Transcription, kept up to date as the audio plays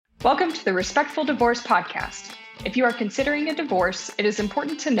Welcome to the Respectful Divorce Podcast. If you are considering a divorce, it is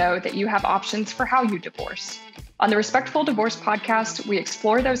important to know that you have options for how you divorce. On the Respectful Divorce Podcast, we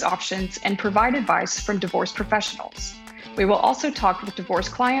explore those options and provide advice from divorce professionals. We will also talk with divorce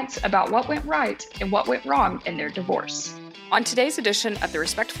clients about what went right and what went wrong in their divorce. On today's edition of the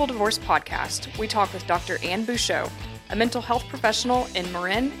Respectful Divorce Podcast, we talk with Dr. Ann Buscho, a mental health professional in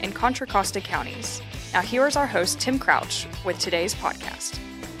Marin and Contra Costa counties. Now here is our host, Tim Crouch, with today's podcast.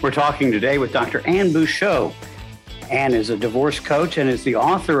 We're talking today with Dr. Ann Buscho. Ann is a divorce coach and is the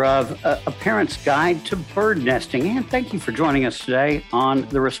author of A Parent's Guide to Bird Nesting. Ann, thank you for joining us today on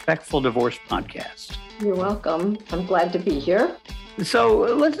the Respectful Divorce Podcast. You're welcome. I'm glad to be here. So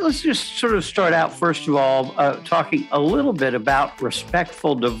let's just sort of start out, first of all, talking a little bit about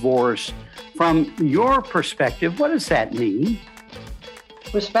respectful divorce. From your perspective, what does that mean?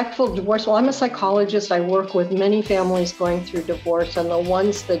 Respectful divorce. Well, I'm a psychologist. I work with many families going through divorce, and the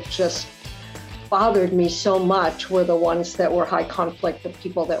ones that just bothered me so much were the ones that were high conflict, the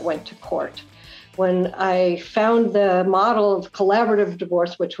people that went to court. When I found the model of collaborative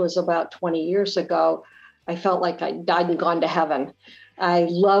divorce, which was about 20 years ago, I felt like I died and gone to heaven. I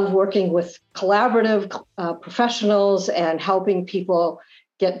love working with collaborative professionals and helping people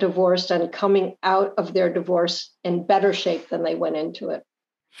get divorced and coming out of their divorce in better shape than they went into it.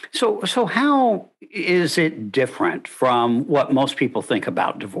 So how is it different from what most people think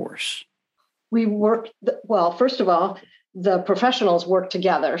about divorce? Well, first of all, the professionals work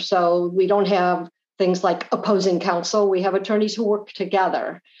together. So we don't have things like opposing counsel. We have attorneys who work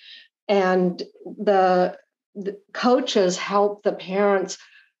together. And the coaches help the parents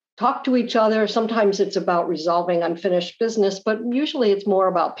talk to each other. Sometimes it's about resolving unfinished business, but usually it's more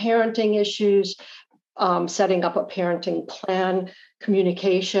about parenting issues, setting up a parenting plan,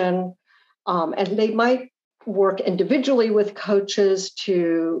 communication, and they might work individually with coaches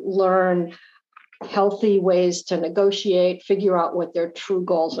to learn healthy ways to negotiate, figure out what their true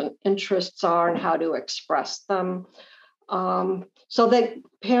goals and interests are and how to express them. So that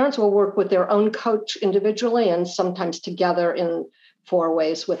parents will work with their own coach individually and sometimes together in 4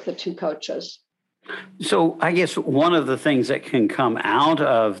 ways with the 2 coaches. So I guess one of the things that can come out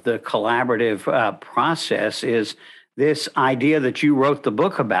of the collaborative process is this idea that you wrote the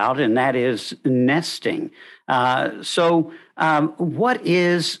book about, and that is nesting. So what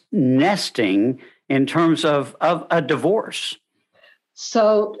is nesting in terms of a divorce?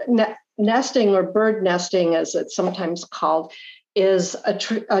 So nesting, or bird nesting as it's sometimes called, is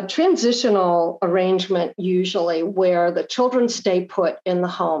a transitional arrangement usually where the children stay put in the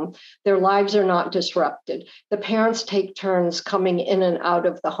home. Their lives are not disrupted. The parents take turns coming in and out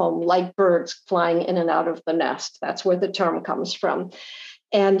of the home like birds flying in and out of the nest. That's where the term comes from.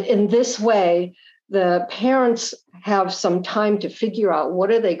 And in this way, the parents have some time to figure out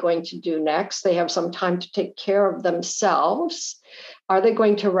what are they going to do next. They have some time to take care of themselves. Are they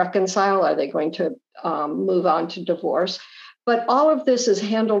going to reconcile? Are they going to move on to divorce? But all of this is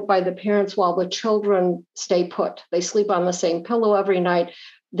handled by the parents while the children stay put. They sleep on the same pillow every night.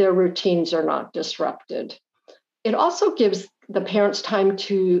 Their routines are not disrupted. It also gives the parents time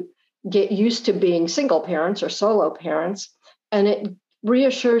to get used to being single parents or solo parents, and it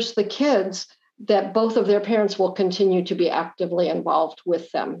reassures the kids that both of their parents will continue to be actively involved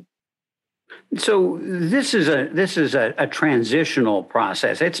with them. So this is a transitional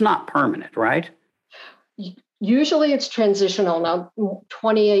process. It's not permanent, right? Usually it's transitional. Now,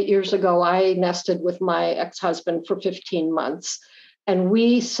 28 years ago, I nested with my ex-husband for 15 months, and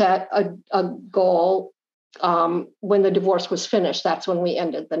we set a goal when the divorce was finished. That's when we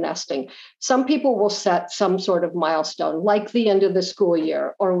ended the nesting. Some people will set some sort of milestone, like the end of the school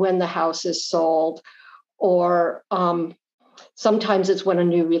year, or when the house is sold, or sometimes it's when a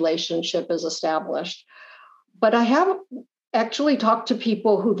new relationship is established. But I have actually talked to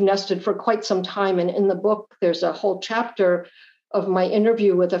people who've nested for quite some time. And in the book, there's a whole chapter of my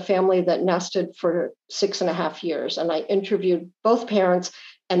interview with a family that nested for 6.5 years. And I interviewed both parents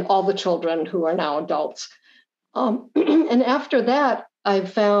and all the children who are now adults. And after that,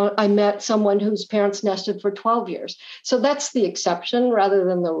 I met someone whose parents nested for 12 years. So that's the exception rather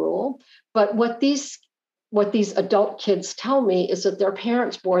than the rule. But what these adult kids tell me is that their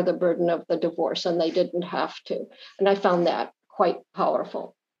parents bore the burden of the divorce and they didn't have to. And I found that quite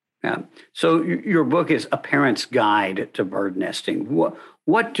powerful. Yeah. So your book is A Parent's Guide to Bird Nesting.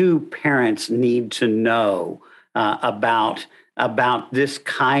 What do parents need to know about this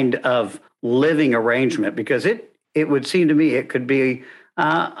kind of living arrangement? Because it would seem to me it could be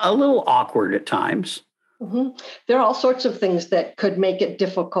a little awkward at times. Mm-hmm. There are all sorts of things that could make it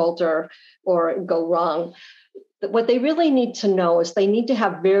difficult or go wrong. what they really need to know is they need to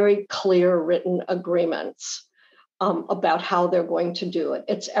have very clear written agreements about how they're going to do it.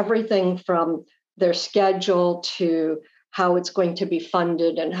 It's everything from their schedule to how it's going to be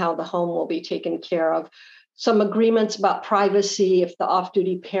funded and how the home will be taken care of. Some agreements about privacy, if the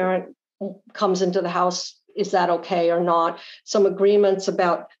off-duty parent comes into the house, is that okay or not? Some agreements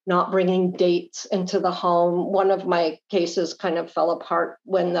about not bringing dates into the home. One of my cases kind of fell apart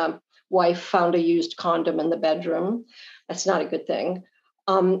when the wife found a used condom in the bedroom. That's not a good thing.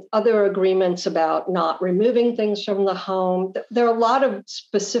 Other agreements about not removing things from the home. There are a lot of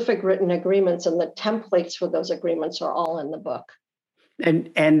specific written agreements, and the templates for those agreements are all in the book.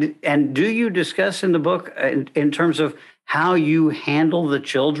 And do you discuss in the book in terms of how you handle the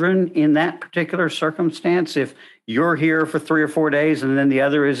children in that particular circumstance? If you're here for 3 or 4 days and then the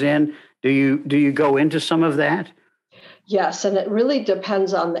other is in, do you go into some of that? Yes, and it really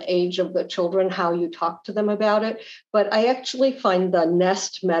depends on the age of the children, how you talk to them about it. But I actually find the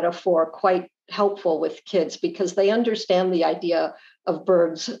nest metaphor quite helpful with kids because they understand the idea of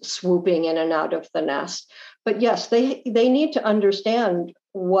birds swooping in and out of the nest. But yes, they need to understand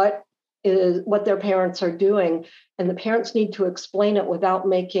what their parents are doing, and the parents need to explain it without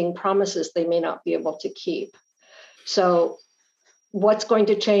making promises they may not be able to keep. So what's going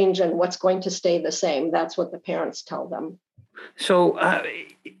to change and what's going to stay the same? That's what the parents tell them. So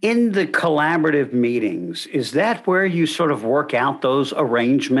in the collaborative meetings, is that where you sort of work out those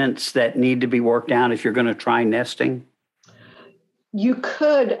arrangements that need to be worked out if you're going to try nesting? You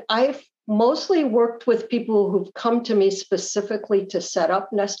could. I've mostly worked with people who've come to me specifically to set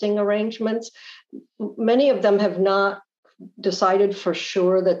up nesting arrangements. Many of them have not decided for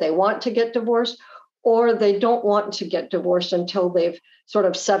sure that they want to get divorced, or they don't want to get divorced until they've sort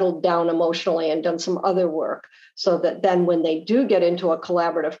of settled down emotionally and done some other work, so that then when they do get into a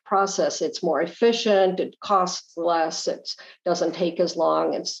collaborative process, it's more efficient, it costs less, it doesn't take as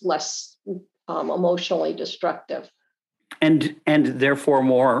long, it's less emotionally destructive. And therefore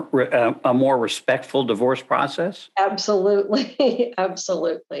a more respectful divorce process? Absolutely.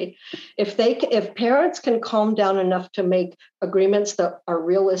 Absolutely. If parents can calm down enough to make agreements that are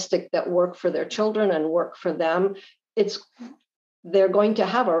realistic, that work for their children and work for them, they're going to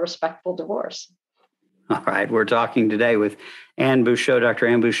have a respectful divorce. All right. We're talking today with Ann Buscho, Dr.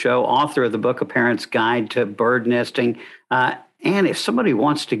 Ann Buscho, author of the book, A Parent's Guide to Bird Nesting. Ann, if somebody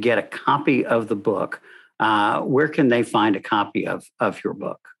wants to get a copy of the book, where can they find a copy of your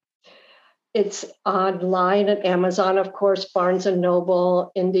book? It's online at Amazon, of course, Barnes &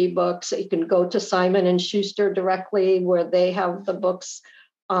 Noble, Indie Books. You can go to Simon & Schuster directly where they have the books.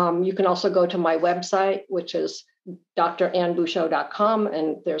 You can also go to my website, which is drannbuscho.com,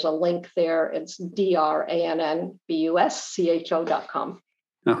 and there's a link there. It's drannbuscho.com.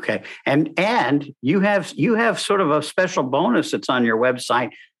 Okay. And you have sort of a special bonus that's on your website,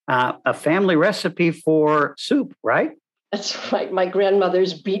 a family recipe for soup, right? That's right. My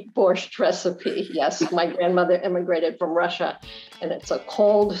grandmother's beet borscht recipe. Yes, my grandmother immigrated from Russia, and it's a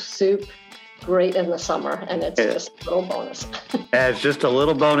cold soup, great in the summer, and it's just a little bonus. It's just a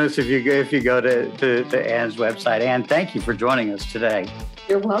little bonus if you go to Ann's website. Ann, thank you for joining us today.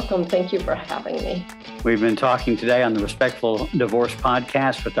 You're welcome. Thank you for having me. We've been talking today on the Respectful Divorce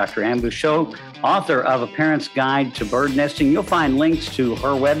podcast with Dr. Ann Buscho, author of A Parent's Guide to Bird Nesting. You'll find links to her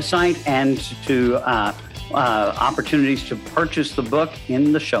website and to opportunities to purchase the book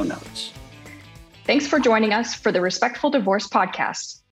in the show notes. Thanks for joining us for the Respectful Divorce podcast.